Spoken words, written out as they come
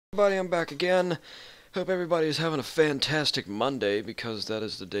Everybody, I'm back again. Hope everybody is having a fantastic Monday, because that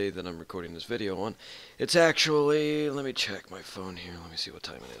is the day that I'm recording this video on. It's actually, let me check my phone here, let me see what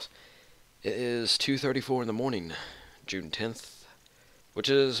time it is. It is 2:34 in the morning, June 10th, which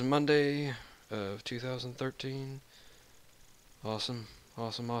is Monday of 2013. Awesome,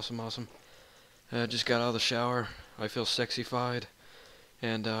 awesome, awesome, awesome. I just got out of the shower, I feel sexified,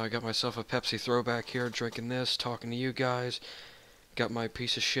 and I got myself a Pepsi throwback here, drinking this, talking to you guys. Got my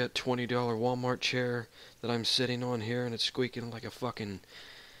piece of shit $20 Walmart chair that I'm sitting on here, and it's squeaking like a fucking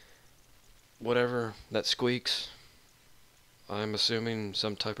whatever that squeaks. I'm assuming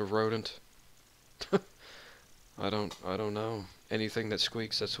some type of rodent. I don't know. Anything that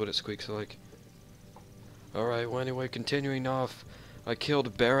squeaks, that's what it squeaks like. Alright, well anyway, continuing off. I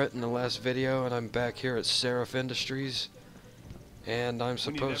killed Barrett in the last video, and I'm back here at Seraph Industries. And I'm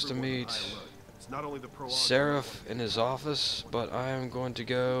supposed to meet Seraph in his office, but I am going to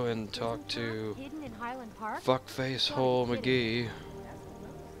go and talk to Fuckface Hole McGee,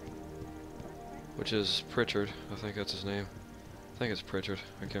 which is Pritchard. I think that's his name. I think it's Pritchard.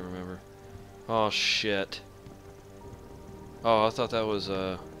 I can't remember. Oh shit. Oh, I thought that was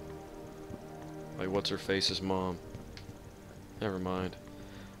like what's her face's mom. Never mind.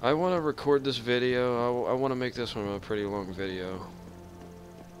 I want to record this video. I want to make this one a pretty long video,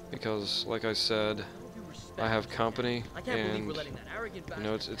 because like I said, I have company, and you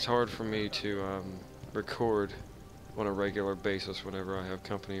know it's hard for me to record on a regular basis whenever I have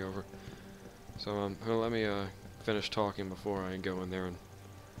company over. So let me finish talking before I go in there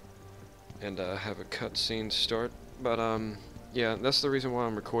and have a cutscene start. But yeah, that's the reason why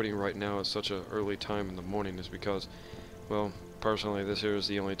I'm recording right now at such an early time in the morning, is because, well, personally this here is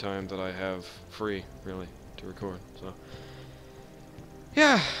the only time that I have free really to record. So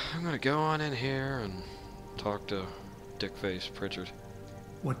yeah, I'm gonna go on in here and talk to Dickface Pritchard.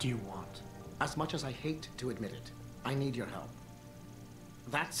 What do you want? As much as I hate to admit it, I need your help.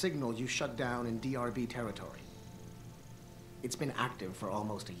 That signal you shut down in DRB territory. It's been active for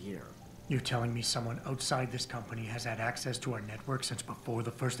almost a year. You're telling me someone outside this company has had access to our network since before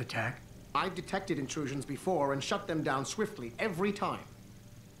the first attack? I've detected intrusions before and shut them down swiftly every time.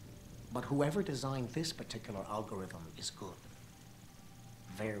 But whoever designed this particular algorithm is good.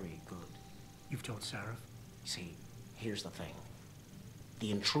 Very good. You've told Seraph? See, here's the thing.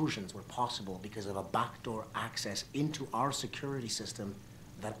 The intrusions were possible because of a backdoor access into our security system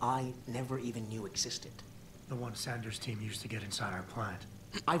that I never even knew existed. The one Sanders' team used to get inside our plant.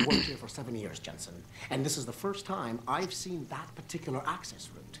 I've worked here for 7 years, Jensen, and this is the first time I've seen that particular access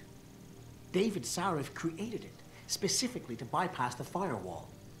route. David Sarif created it specifically to bypass the firewall.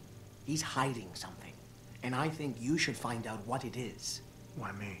 He's hiding something, and I think you should find out what it is.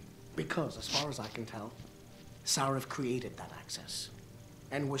 Why me? Because, as far as I can tell, Sarif created that access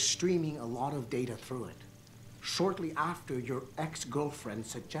and was streaming a lot of data through it shortly after your ex-girlfriend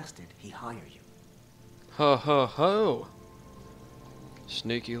suggested he hire you. Ho ho ho!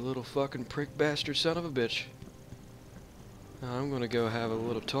 Sneaky little fucking prick bastard son of a bitch. I'm gonna go have a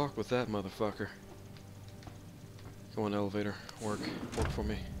little talk with that motherfucker. Go on, elevator. Work for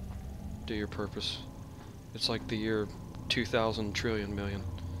me. Do your purpose. It's like the year 2,000 trillion million.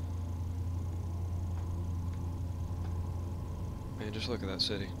 Man, just look at that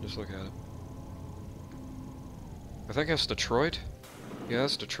city. Just look at it. I think that's Detroit. Yeah,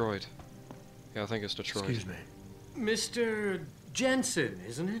 that's Detroit. Yeah, I think it's Detroit. Excuse me. Mr. Jensen,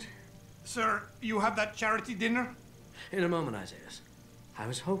 isn't it? Sir, you have that charity dinner? In a moment, Isaiah. I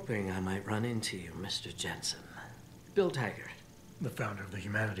was hoping I might run into you, Mr. Jensen. Bill Taggart. The founder of the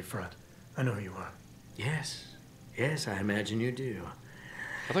Humanity Front. I know who you are. Yes. Yes, I imagine you do.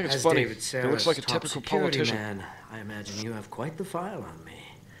 I think it's As funny. David It looks like a top typical security politician. man, I imagine you have quite the file on me.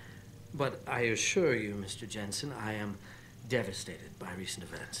 But I assure you, Mr. Jensen, I am devastated by recent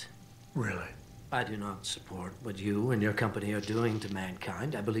events. Really? I do not support what you and your company are doing to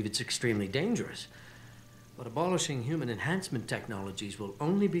mankind. I believe it's extremely dangerous. But abolishing human enhancement technologies will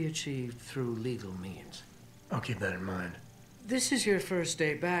only be achieved through legal means. I'll keep that in mind. This is your first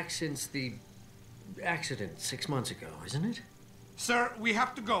day back since the accident 6 months ago, isn't it? Sir, we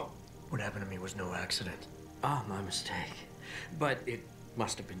have to go. What happened to me was no accident. Ah, my mistake. But it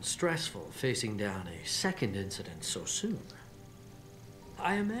must have been stressful facing down a second incident so soon.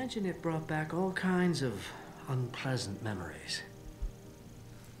 I imagine it brought back all kinds of unpleasant memories.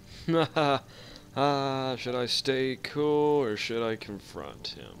 Should I stay cool or should I confront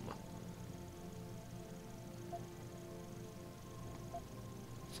him?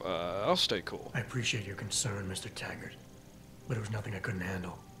 I'll stay cool. I appreciate your concern, Mr. Taggart, but it was nothing I couldn't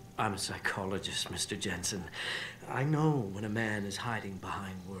handle. I'm a psychologist, Mr. Jensen. I know when a man is hiding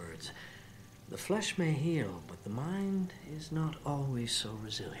behind words. The flesh may heal, but the mind is not always so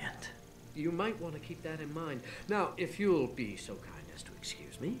resilient. You might want to keep that in mind. Now, if you'll be so kind as to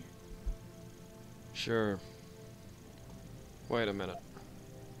excuse me. Sure. Wait a minute.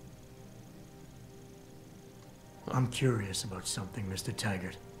 I'm curious about something, Mr.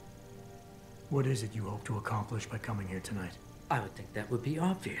 Taggart. What is it you hope to accomplish by coming here tonight? I would think that would be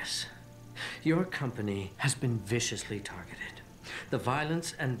obvious. Your company has been viciously targeted. The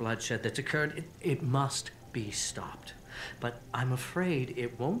violence and bloodshed that's occurred, it must be stopped. But I'm afraid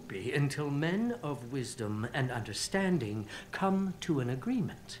it won't be until men of wisdom and understanding come to an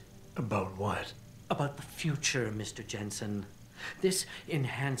agreement. About what? About the future, Mr. Jensen. This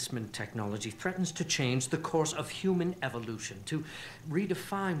enhancement technology threatens to change the course of human evolution, to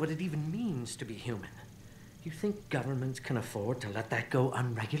redefine what it even means to be human. You think governments can afford to let that go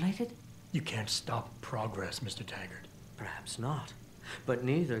unregulated? You can't stop progress, Mr. Taggart. Perhaps not. But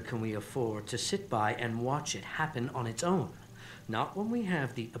neither can we afford to sit by and watch it happen on its own. Not when we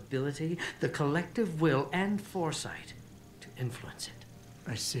have the ability, the collective will, and foresight to influence it.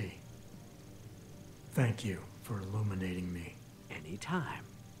 I see. Thank you for illuminating me. Anytime.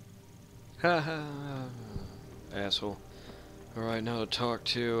 Ha ha. Asshole. Alright, now to talk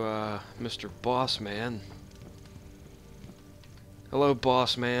to, Mr. Boss Man. Hello,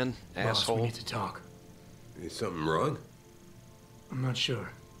 Boss Man. Asshole. Boss, we need to talk. Is something wrong? I'm not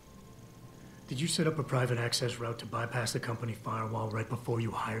sure. Did you set up a private access route to bypass the company firewall right before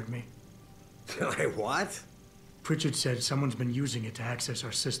you hired me? I what? Pritchard said someone's been using it to access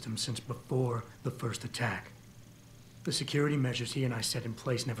our system since before the first attack. The security measures he and I set in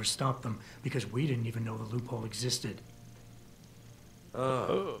place never stopped them because we didn't even know the loophole existed.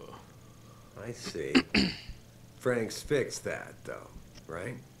 Oh, I see. Frank's fixed that, though,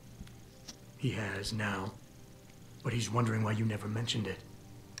 right? He has now. But he's wondering why you never mentioned it.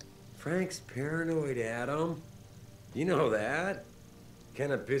 Frank's paranoid, Adam. You know that.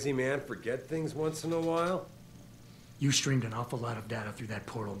 Can a busy man forget things once in a while? You streamed an awful lot of data through that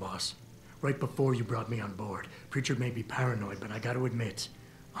portal, boss. Right before you brought me on board. Pritchard may be paranoid, but I gotta admit,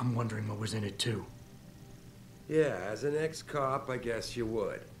 I'm wondering what was in it too. Yeah, as an ex-cop, I guess you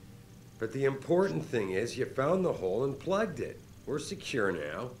would. But the important thing is you found the hole and plugged it. We're secure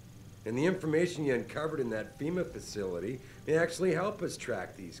now. And the information you uncovered in that FEMA facility may actually help us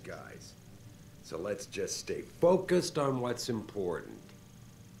track these guys. So let's just stay focused on what's important.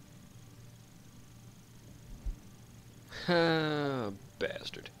 Ha,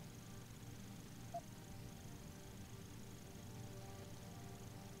 bastard.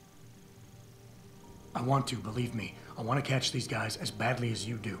 I want to, believe me. I want to catch these guys as badly as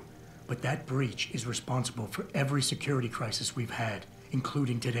you do. But that breach is responsible for every security crisis we've had,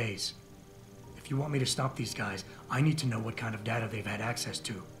 including today's. If you want me to stop these guys, I need to know what kind of data they've had access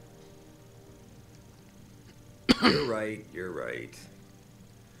to. You're right, you're right.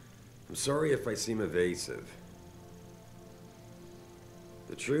 I'm sorry if I seem evasive.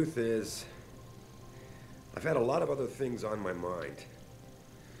 The truth is, I've had a lot of other things on my mind.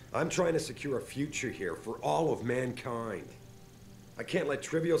 I'm trying to secure a future here for all of mankind. I can't let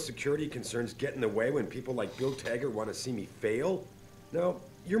trivial security concerns get in the way when people like Bill Taggart want to see me fail. No,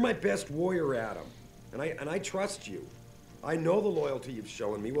 you're my best warrior, Adam, and I trust you. I know the loyalty you've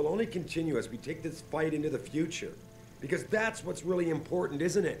shown me will only continue as we take this fight into the future. Because that's what's really important,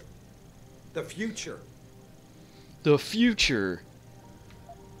 isn't it? The future. The future.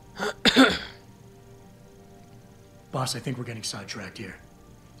 Boss, I think we're getting sidetracked here.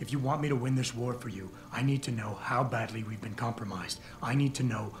 If you want me to win this war for you, I need to know how badly we've been compromised. I need to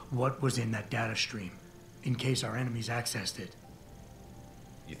know what was in that data stream, in case our enemies accessed it.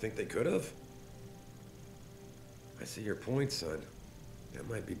 You think they could have? I see your point, son. That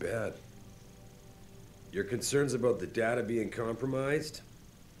might be bad. Your concerns about the data being compromised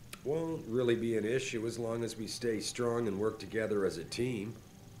won't really be an issue as long as we stay strong and work together as a team.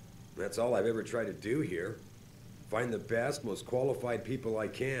 That's all I've ever tried to do here. Find the best, most qualified people I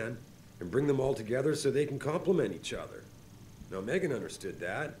can, and bring them all together so they can complement each other. Now, Megan understood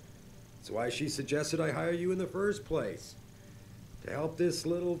that. That's why she suggested I hire you in the first place. To help this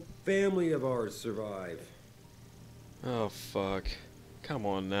little family of ours survive. Oh, fuck. Come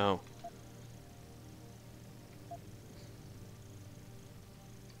on now.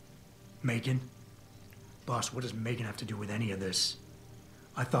 Megan? Boss, what does Megan have to do with any of this?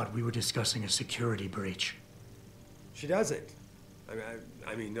 I thought we were discussing a security breach. She doesn't.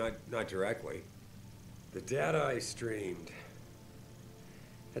 I mean, not directly. The data I streamed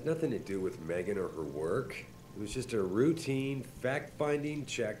had nothing to do with Megan or her work. It was just a routine, fact-finding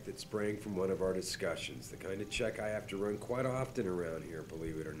check that sprang from one of our discussions. The kind of check I have to run quite often around here,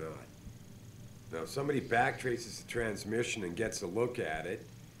 believe it or not. Now, if somebody backtraces the transmission and gets a look at it,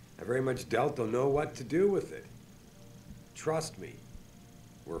 I very much doubt they'll know what to do with it. Trust me,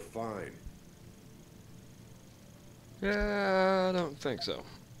 we're fine. Yeah, I don't think so.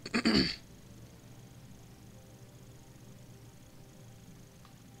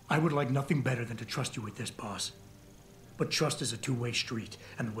 I would like nothing better than to trust you with this, boss. But trust is a two-way street,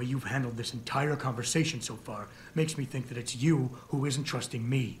 and the way you've handled this entire conversation so far makes me think that it's you who isn't trusting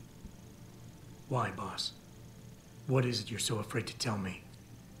me. Why, boss? What is it you're so afraid to tell me?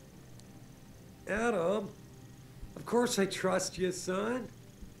 Adam, of course I trust you, son.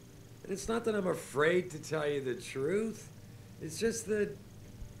 And it's not that I'm afraid to tell you the truth. It's just that,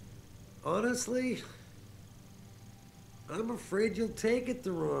 honestly, I'm afraid you'll take it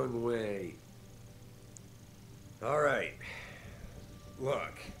the wrong way. All right.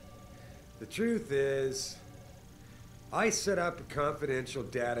 Look, the truth is, I set up a confidential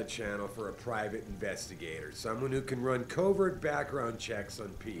data channel for a private investigator, someone who can run covert background checks on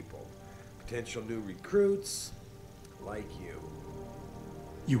people, potential new recruits, like you.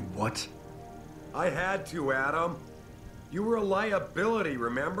 You what? I had to, Adam. You were a liability,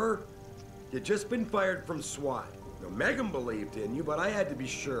 remember? You'd just been fired from SWAT. Now, Megan believed in you, but I had to be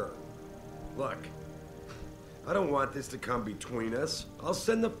sure. Look, I don't want this to come between us. I'll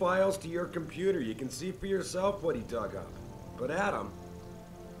send the files to your computer. You can see for yourself what he dug up. But Adam,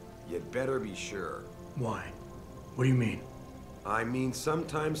 you'd better be sure. Why? What do you mean? I mean,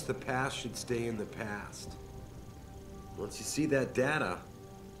 sometimes the past should stay in the past. Once you see that data,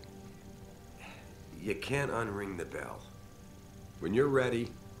 you can't unring the bell. When you're ready,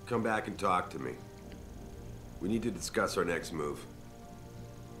 come back and talk to me. We need to discuss our next move.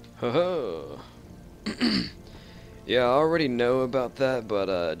 Ho Yeah, I already know about that,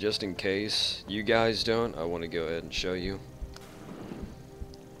 but just in case you guys don't, I want to go ahead and show you.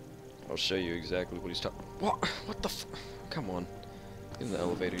 I'll show you exactly what he's talking. What the f? Come on, get in the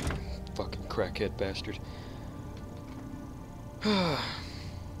elevator, you fucking crackhead bastard. But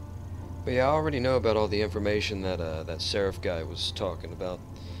yeah, I already know about all the information that that Seraph guy was talking about.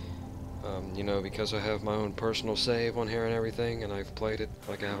 You know, because I have my own personal save on here and everything, and I've played it.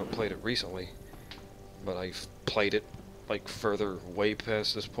 Like, I haven't played it recently, but I've played it, like, further way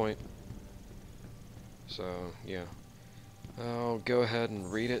past this point. So, yeah. I'll go ahead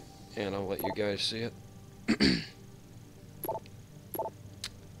and read it, and I'll let you guys see it.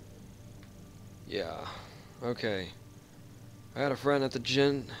 Yeah. Okay. I had a friend at the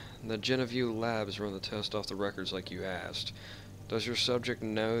Geneview Labs run the test off the records like you asked. Does your subject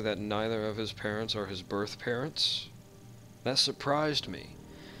know that neither of his parents are his birth parents? That surprised me.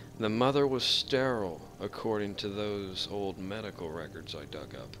 The mother was sterile, according to those old medical records I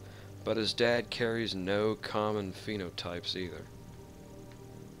dug up, but his dad carries no common phenotypes either.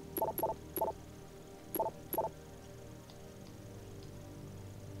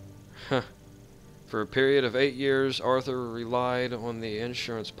 Huh. For a period of 8 years, Arthur relied on the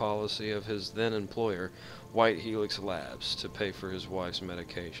insurance policy of his then-employer, White Helix Labs, to pay for his wife's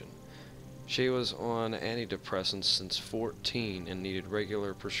medication. She was on antidepressants since 14 and needed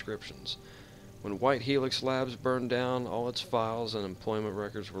regular prescriptions. When White Helix Labs burned down, all its files and employment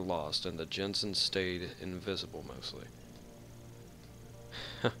records were lost, and the Jensens stayed invisible mostly.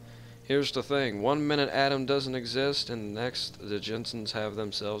 Here's the thing, 1 minute Adam doesn't exist, and next the Jensens have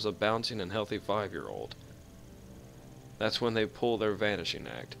themselves a bouncing and healthy 5-year-old. That's when they pull their vanishing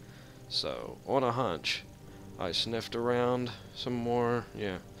act. So, on a hunch, I sniffed around some more,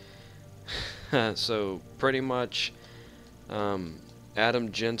 yeah. So, pretty much,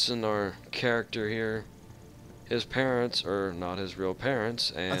 Adam Jensen, our character here, his parents are not his real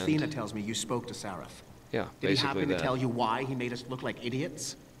parents, and... Athena tells me you spoke to Seraph. Yeah, Did he basically happen that. to tell you why he made us look like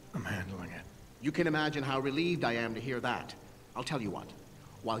idiots? I'm handling it. You can imagine how relieved I am to hear that. I'll tell you what.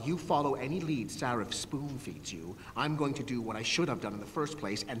 While you follow any lead Seraph spoon-feeds you, I'm going to do what I should have done in the first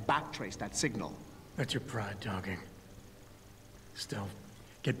place and backtrace that signal. That's your pride talking. Still,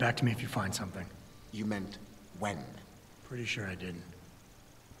 get back to me if you find something. You meant when? Pretty sure I didn't.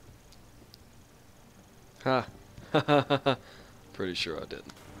 Ha. Pretty sure I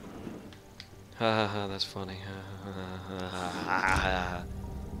didn't. Ha ha ha, that's funny. Ha ha ha ha ha.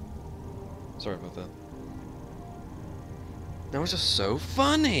 Sorry about that. That was just so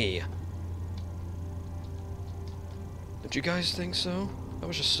funny! Did you guys think so? That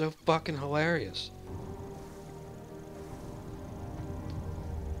was just so fucking hilarious.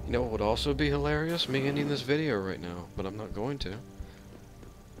 You know what would also be hilarious? Me ending this video right now, but I'm not going to.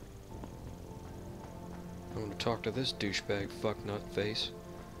 I'm gonna talk to this douchebag fucknut face.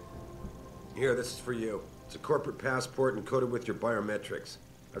 Here, this is for you. It's a corporate passport encoded with your biometrics.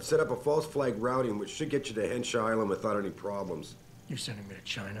 I've set up a false flag routing which should get you to Henshaw Island without any problems. You're sending me to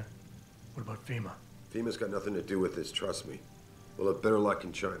China? What about FEMA? FEMA's got nothing to do with this, trust me. We'll have better luck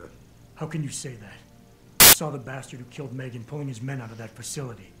in China. How can you say that? I saw the bastard who killed Megan pulling his men out of that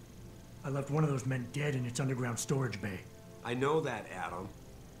facility. I left one of those men dead in its underground storage bay. I know that, Adam.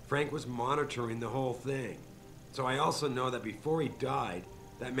 Frank was monitoring the whole thing. So I also know that before he died,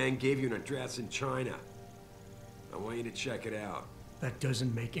 that man gave you an address in China. I want you to check it out. That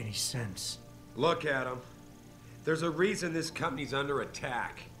doesn't make any sense. Look, Adam. There's a reason this company's under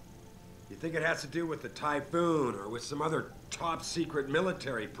attack. You think it has to do with the Typhoon or with some other top secret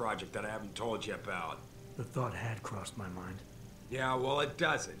military project that I haven't told you about? The thought had crossed my mind. Yeah, well, it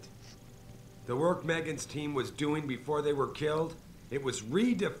doesn't. The work Megan's team was doing before they were killed, it was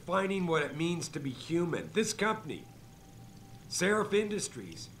redefining what it means to be human. This company, Seraph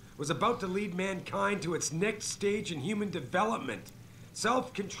Industries, was about to lead mankind to its next stage in human development.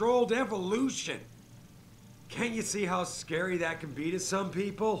 Self-controlled evolution. Can't you see how scary that can be to some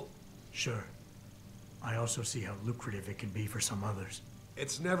people? Sure. I also see how lucrative it can be for some others.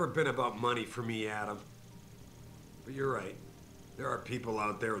 It's never been about money for me, Adam. But you're right. There are people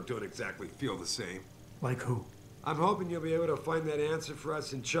out there who don't exactly feel the same. Like who? I'm hoping you'll be able to find that answer for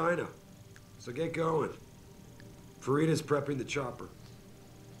us in China. So get going. Farida's prepping the chopper.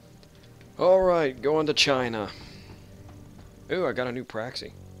 Alright, going to China. Ooh, I got a new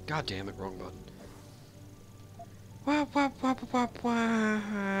Praxi. God damn it, wrong button. Wah, wah, wah, wah, wah.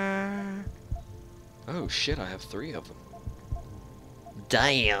 Oh shit, I have 3 of them.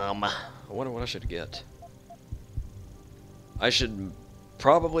 Damn. I wonder what I should get. I should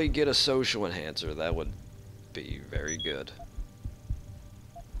probably get a social enhancer. That would be very good.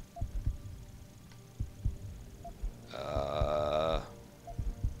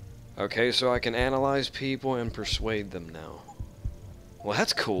 Okay, so I can analyze people and persuade them now. Well,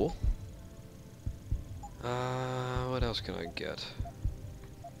 that's cool. What else can I get?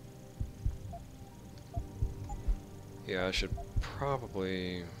 Yeah, I should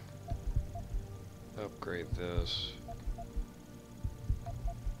probably upgrade this.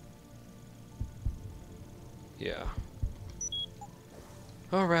 Yeah.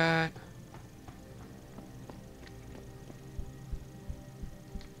 Alright.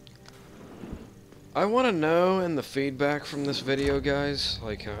 I want to know in the feedback from this video, guys,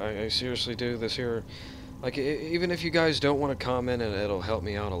 like, I seriously do this here, like, even if you guys don't want to comment, it'll help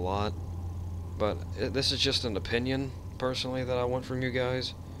me out a lot, but this is just an opinion, personally, that I want from you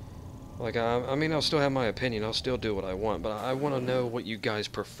guys. Like, I mean, I'll still have my opinion, I'll still do what I want, but I want to know what you guys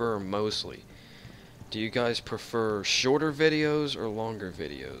prefer mostly. Do you guys prefer shorter videos or longer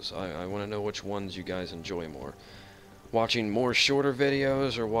videos? I want to know which ones you guys enjoy more. Watching more shorter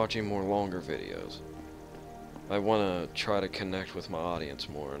videos or watching more longer videos. I want to try to connect with my audience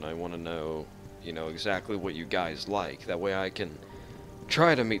more, and I want to know, you know, exactly what you guys like. That way I can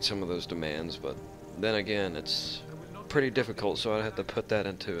try to meet some of those demands, but then again, it's pretty difficult, so I'd have to put that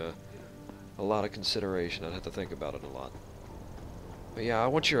into a lot of consideration. I'd have to think about it a lot. But yeah, I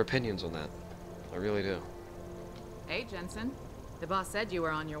want your opinions on that. I really do. Hey, Jensen. The boss said you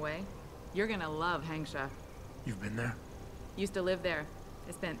were on your way. You're gonna love Hangsha. You've been there? Used to live there.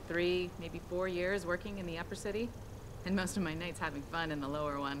 I spent 3, maybe 4 years working in the upper city, and most of my nights having fun in the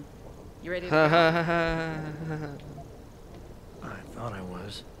lower one. You ready to go? I thought I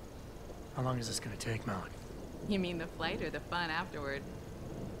was. How long is this gonna take, Malik? You mean the flight or the fun afterward?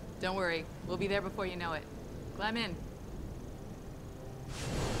 Don't worry, we'll be there before you know it. Climb in.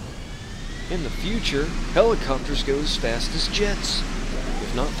 In the future, helicopters go as fast as jets,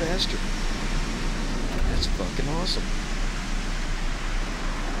 if not faster. That's fucking awesome.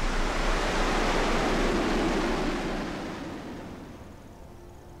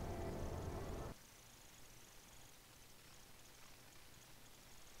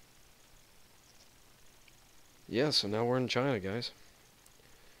 Yeah, so now we're in China, guys.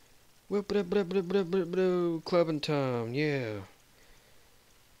 Clubbing time, yeah.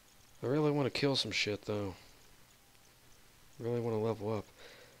 I really want to kill some shit, though. I really want to level up.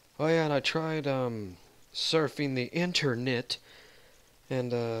 Oh yeah, and I tried, surfing the internet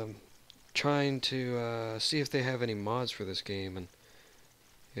and trying to see if they have any mods for this game, and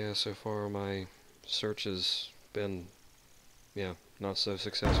yeah, so far my search has been, yeah, not so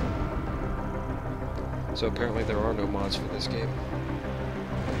successful. So apparently there are no mods for this game.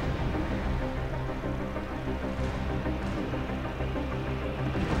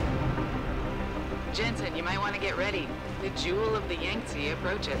 Jensen, you might want to get ready. The Jewel of the Yangtze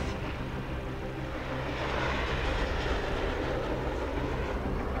approaches.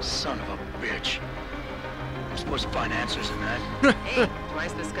 Son of a bitch. We're supposed to find answers in that. Hey,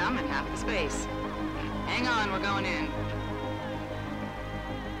 twice the scum and half the space. Hang on, we're going in.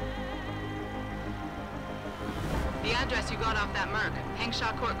 The address you got off that Merc,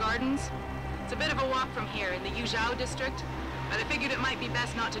 Hengshaw Court Gardens. It's a bit of a walk from here in the Yuzhou district, but I figured it might be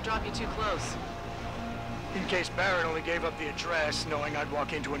best not to drop you too close. In case Barrett only gave up the address, knowing I'd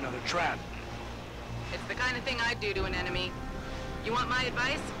walk into another trap. It's the kind of thing I'd do to an enemy. You want my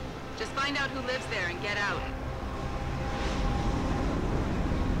advice? Just find out who lives there and get out.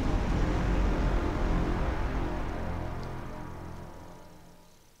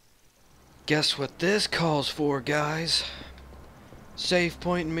 Guess what this calls for, guys? Save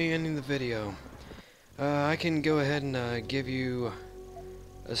point and me ending the video. I can go ahead and give you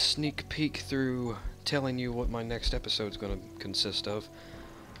a sneak peek through telling you what my next episode is going to consist of.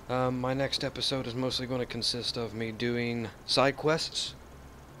 My next episode is mostly going to consist of me doing side quests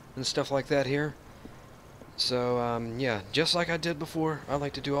and stuff like that here. So, yeah, just like I did before, I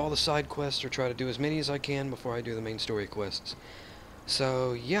like to do all the side quests or try to do as many as I can before I do the main story quests.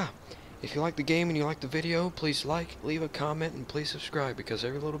 So, yeah. If you like the game and you like the video, please like, leave a comment, and please subscribe, because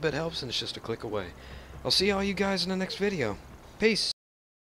every little bit helps and it's just a click away. I'll see all you guys in the next video. Peace!